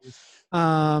the movies.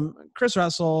 Chris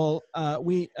Russell, a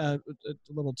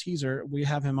little teaser, we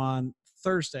have him on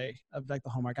Thursday of Deck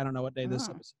the Hallmark. I don't know what day this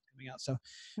episode is coming out. So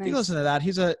if you listen to that,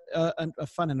 he's a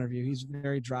fun interview. He's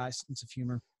very dry sense of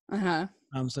humor.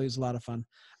 So he's a lot of fun.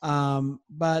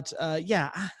 But I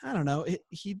don't know.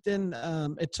 He didn't.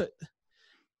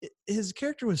 His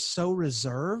character was so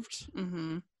reserved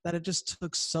that it just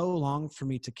took so long for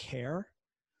me to care.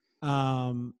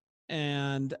 And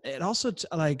it also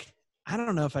I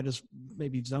don't know if I just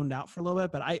maybe zoned out for a little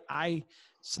bit, but I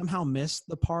somehow missed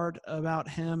the part about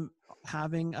him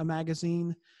having a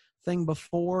magazine thing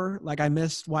before. Like I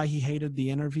missed why he hated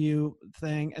the interview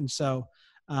thing. And so,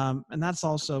 and that's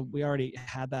also, we already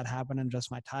had that happen in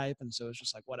Just My Type. And so it's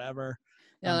just like, whatever.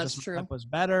 Yeah, that's Just true. My Type was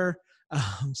better.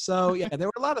 So yeah, there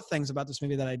were a lot of things about this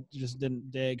movie that I just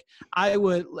didn't dig. I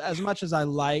would, as much as I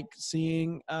like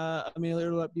seeing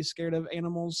Amelia be scared of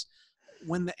animals,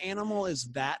 when the animal is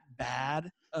that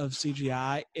bad of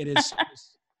CGI, it is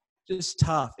just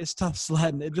tough. It's tough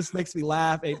sledding. It just makes me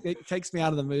laugh. It takes me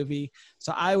out of the movie.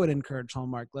 So I would encourage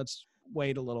Hallmark, let's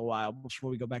wait a little while before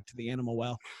we go back to the animal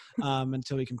well,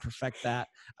 until we can perfect that.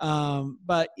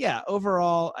 But yeah,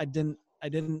 overall, I didn't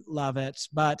love it.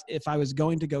 But if I was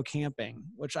going to go camping,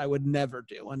 which I would never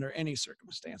do under any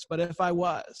circumstance, but if I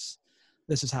was,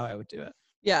 this is how I would do it.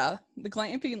 Yeah, the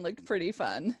glamping looked pretty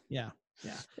fun. Yeah.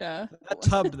 That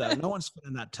tub, though, no one's fit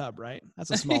in that tub, right?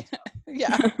 That's a small tub.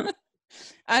 Yeah.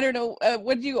 I don't know.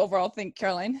 What do you overall think,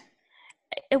 Caroline?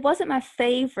 It wasn't my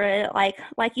favorite. Like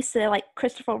you said, like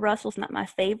Christopher Russell's not my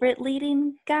favorite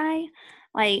leading guy.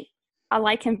 Like I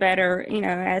like him better,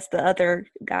 as the other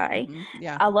guy.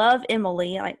 Yeah. I love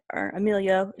Emily, or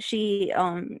Amelia. She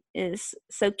is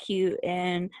so cute,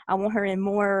 and I want her in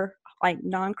more like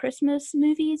non-Christmas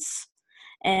movies.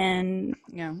 And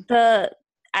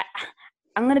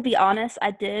I'm gonna be honest.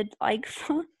 I did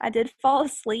fall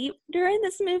asleep during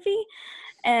this movie,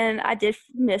 and I did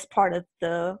miss part of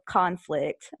the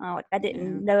conflict. I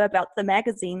didn't know about the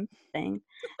magazine thing,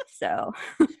 so.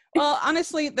 Well,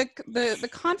 honestly, the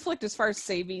conflict as far as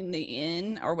saving the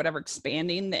inn or whatever,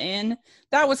 expanding the inn,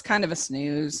 that was kind of a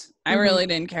snooze. I really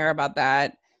didn't care about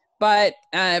that, but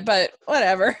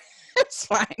whatever, it's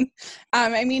fine.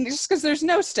 I mean, just because there's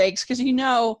no stakes, because you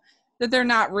know that they're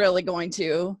not really going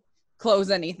to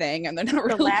close anything, and they're not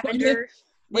really lavender.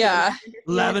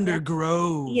 Lavender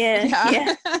Grove.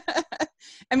 Yeah.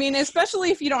 I mean, especially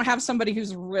if you don't have somebody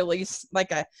who's really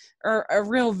like a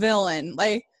real villain.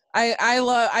 Like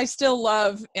I still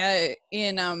love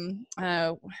in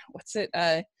what's it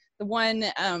the one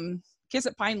Kiss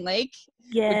at Pine Lake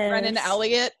with Brennan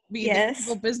Elliott being the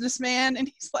evil businessman, and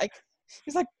he's like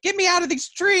get me out of these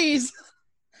trees.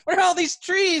 What are all these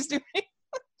trees doing?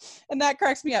 And that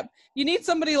cracks me up. You need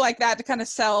somebody like that to kind of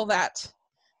sell that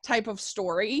type of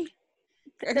story,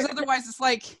 because otherwise it's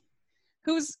like,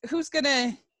 who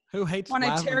hates want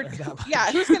to tear?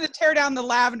 Yeah, who's gonna tear down the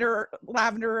lavender?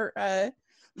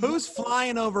 Who's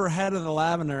flying overhead of the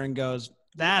lavender and goes,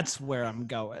 "That's where I'm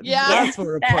going. Yeah, that's where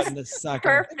we're putting this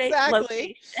sucker." Perfect.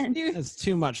 Exactly. It's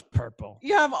too much purple.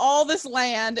 You have all this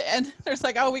land, and there's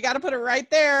like, oh, we got to put it right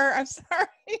there. I'm sorry.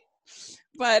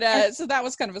 But so that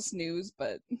was kind of a snooze.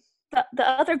 But the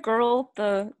other girl,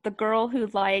 the girl who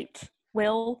liked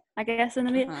Will, I guess, in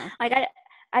the movie, like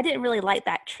I didn't really like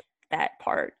that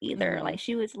part either. Like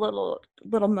she was a little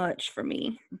much for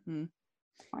me.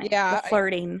 Like, the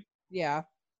flirting.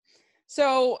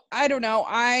 So I don't know.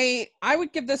 I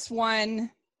would give this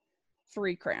one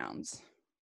 3 crowns.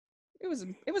 It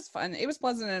was fun. It was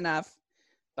pleasant enough,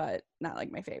 but not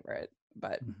like my favorite.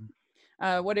 But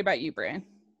what about you, Bran?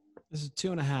 This is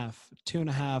 2.5.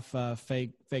 2.5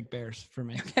 fake bears for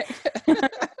me. Okay.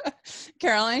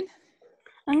 Caroline?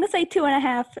 I'm gonna say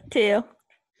 2.5 too.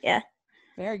 Yeah.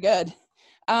 Very good.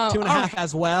 2.5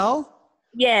 as well?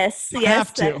 Yes.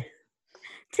 Have to.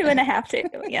 2.5 too.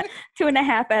 Yeah.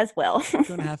 2.5 as well.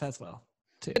 2.5 as well.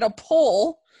 Did a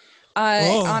poll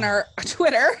on our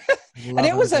Twitter, and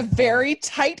it was a very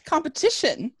tight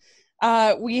competition.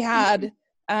 We had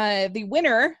the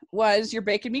winner was "You're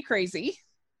Baking Me Crazy,"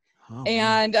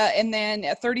 and then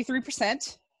at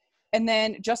 33%, and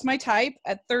then "Just My Type"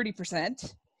 at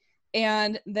 30%,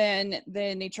 And then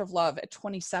The Nature of Love at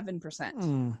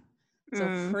 27%.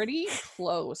 So pretty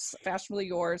close. Fashionably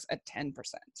Yours at 10%.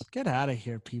 Get out of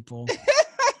here, people.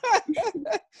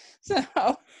 So,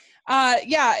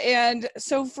 yeah. And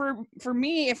so for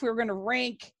me, if we were going to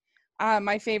rank,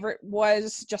 my favorite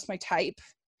was Just My Type,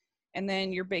 and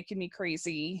then You're Baking Me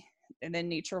Crazy, and then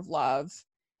Nature of Love,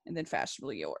 and then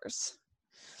Fashionably Yours.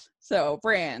 So,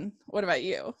 Bran, what about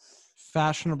you?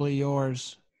 Fashionably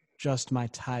Yours, Just My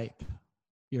Type,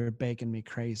 You're Baking Me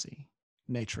Crazy,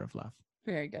 Nature of Love.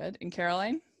 Very good. And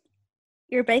Caroline?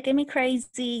 You're Baking Me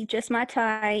Crazy, Just My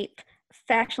Type,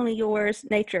 Fashionably Yours,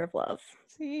 Nature of Love.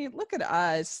 See, look at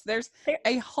us. There's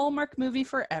a Hallmark movie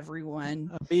for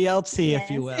everyone. A BLT, if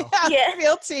you will. Yeah,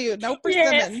 BLT. No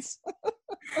persimmons.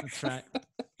 That's right.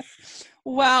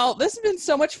 Well, this has been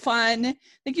so much fun.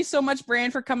 Thank you so much, Bran,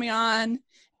 for coming on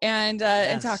and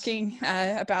talking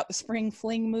about the spring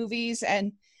fling movies.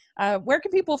 And where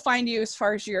can people find you as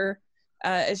far as your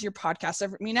podcast? I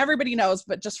mean, everybody knows,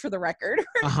 but just for the record,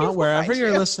 wherever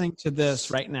you're listening to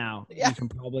this right now, you can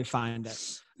probably find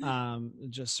it.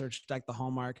 Just search Deck the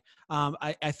Hallmark.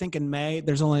 I think in May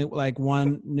there's only like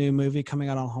one new movie coming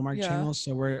out on Hallmark channels,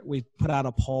 so we put out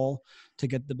a poll to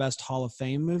get the best Hall of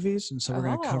Fame movies, and so we're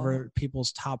going to cover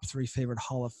people's top 3 favorite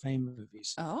Hall of Fame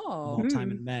movies of all time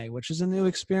in May, which is a new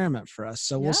experiment for us.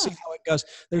 So we'll see how it goes.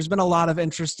 There's been a lot of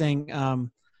interesting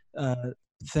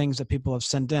things that people have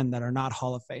sent in that are not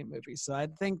Hall of Fame movies. So I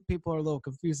think people are a little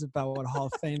confused about what Hall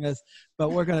of Fame is,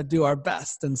 but we're going to do our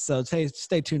best. And so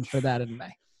stay tuned for that in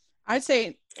May. I'd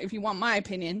say, if you want my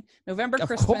opinion, November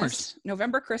Christmas,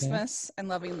 and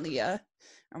Loving Leah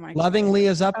are my Loving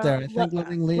Leah's up there. I think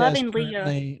Loving Leah is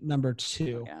currently number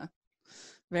 2. Yeah.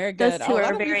 Very good. Those two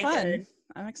are very good.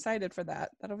 I'm excited for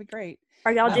that. That'll be great.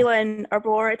 Are y'all doing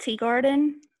Aurora Tea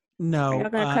Garden? No. Are y'all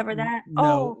going to cover that?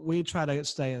 No, we try to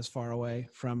stay as far away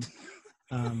from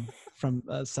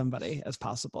somebody as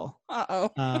possible.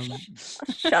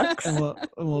 Shucks. And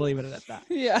we'll leave it at that.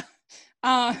 Yeah.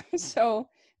 So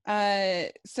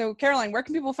Caroline, where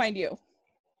can people find you?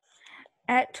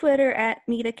 At Twitter at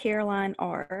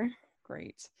 @MetaCarolineR.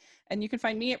 Great. And you can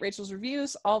find me at Rachel's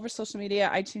Reviews, all over social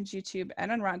media, iTunes, YouTube, and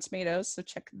on Rotten Tomatoes. So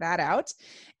check that out.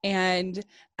 And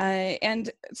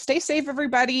stay safe,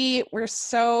 everybody. We're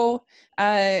so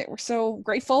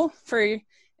grateful for you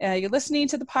listening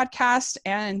to the podcast,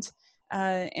 and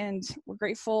we're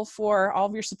grateful for all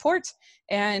of your support.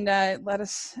 And let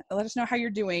us know how you're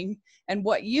doing and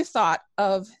what you thought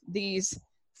of these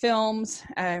films,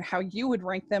 how you would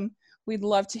rank them. We'd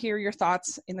love to hear your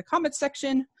thoughts in the comments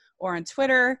section or on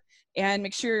Twitter. And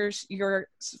make sure you're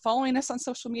following us on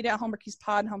social media, Hallmarkies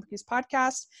Pod and Hallmarkies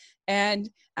Podcast. And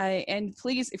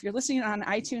please, if you're listening on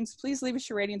iTunes, please leave us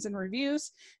your ratings and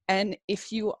reviews. And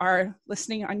if you are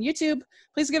listening on YouTube,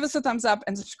 please give us a thumbs up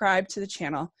and subscribe to the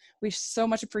channel. We so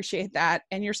much appreciate that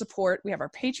and your support. We have our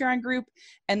Patreon group,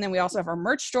 and then we also have our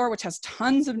merch store, which has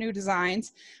tons of new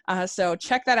designs. So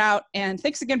check that out. And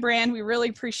thanks again, Bran. We really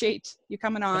appreciate you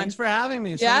coming on. Thanks for having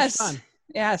me. Yes. So much fun.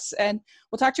 Yes. And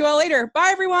we'll talk to you all later. Bye,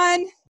 everyone.